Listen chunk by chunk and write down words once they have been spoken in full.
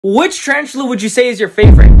Which tarantula would you say is your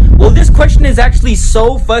favorite? Well, this question is actually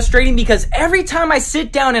so frustrating because every time I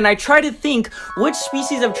sit down and I try to think which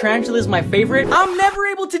species of tarantula is my favorite, I'm never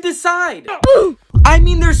able to decide. I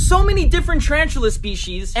mean, there's so many different tarantula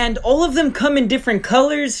species, and all of them come in different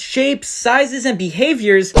colors, shapes, sizes, and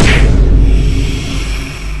behaviors.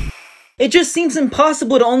 It just seems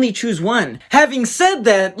impossible to only choose one. Having said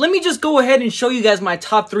that, let me just go ahead and show you guys my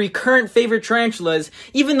top 3 current favorite tarantulas,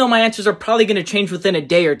 even though my answers are probably gonna change within a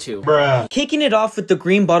day or two. Bruh. Kicking it off with the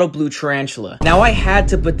green bottle blue tarantula. Now, I had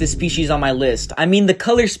to put this species on my list. I mean, the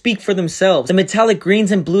colors speak for themselves. The metallic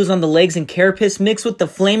greens and blues on the legs and carapace mixed with the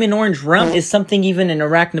flaming orange rump is something even an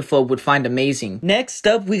arachnophobe would find amazing. Next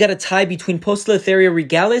up, we got a tie between Poecilotheria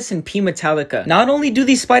regalis and P. metallica. Not only do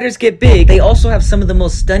these spiders get big, they also have some of the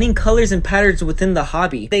most stunning colors and patterns within the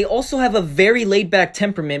hobby. They also have a very laid-back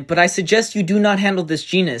temperament, but I suggest you do not handle this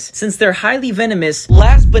genus, since they're highly venomous.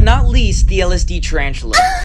 Last but not least, the LSD tarantula.